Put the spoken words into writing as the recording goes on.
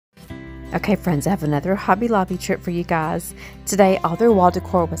Okay friends, I have another Hobby Lobby trip for you guys. Today all their wall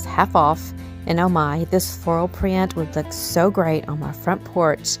decor was half off, and oh my, this floral print would look so great on my front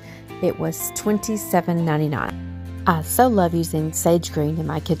porch. It was $27.99. I so love using sage green in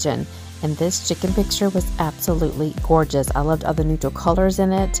my kitchen, and this chicken picture was absolutely gorgeous. I loved all the neutral colors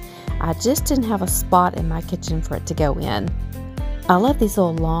in it. I just didn't have a spot in my kitchen for it to go in. I love these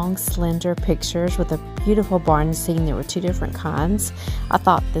little long slender pictures with a beautiful barn scene. There were two different kinds. I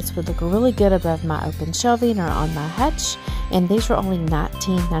thought this would look really good above my open shelving or on my hutch, and these were only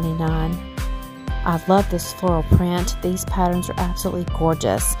 $19.99. I love this floral print. These patterns are absolutely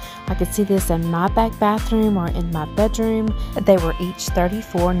gorgeous. I could see this in my back bathroom or in my bedroom. They were each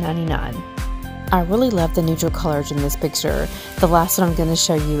 $34.99. I really love the neutral colors in this picture. The last one I'm going to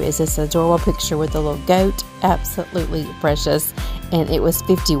show you is this adorable picture with the little goat. Absolutely precious, and it was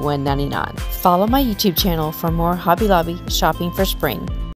 $51.99. Follow my YouTube channel for more Hobby Lobby shopping for spring.